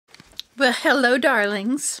Well, hello,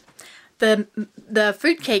 darlings. The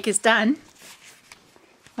fruitcake is done.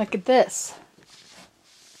 Look at this.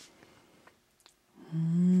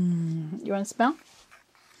 You want to smell?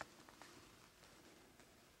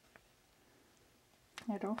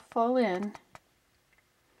 Now don't fall in.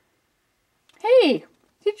 Hey,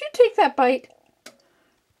 did you take that bite?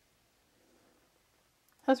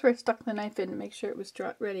 That's where I stuck the knife in to make sure it was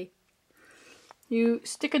ready. You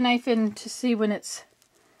stick a knife in to see when it's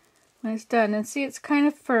done, and see it's kind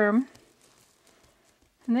of firm.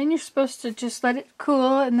 And then you're supposed to just let it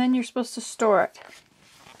cool, and then you're supposed to store it.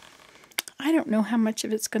 I don't know how much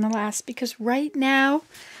of it's going to last because right now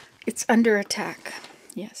it's under attack.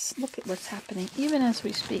 Yes, look at what's happening even as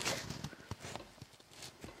we speak.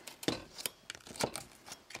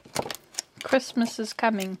 Christmas is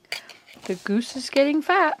coming. The goose is getting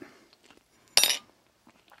fat.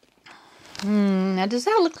 Now does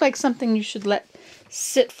that look like something you should let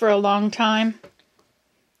sit for a long time?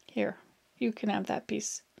 Here, you can have that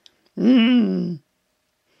piece. Num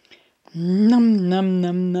num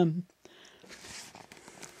num num.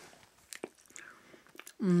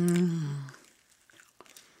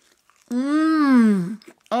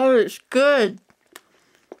 Oh, it's good.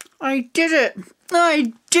 I did it.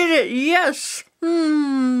 I did it. Yes.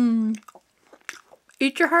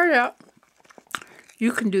 Eat your heart out.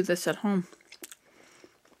 You can do this at home.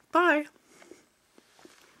 Bye.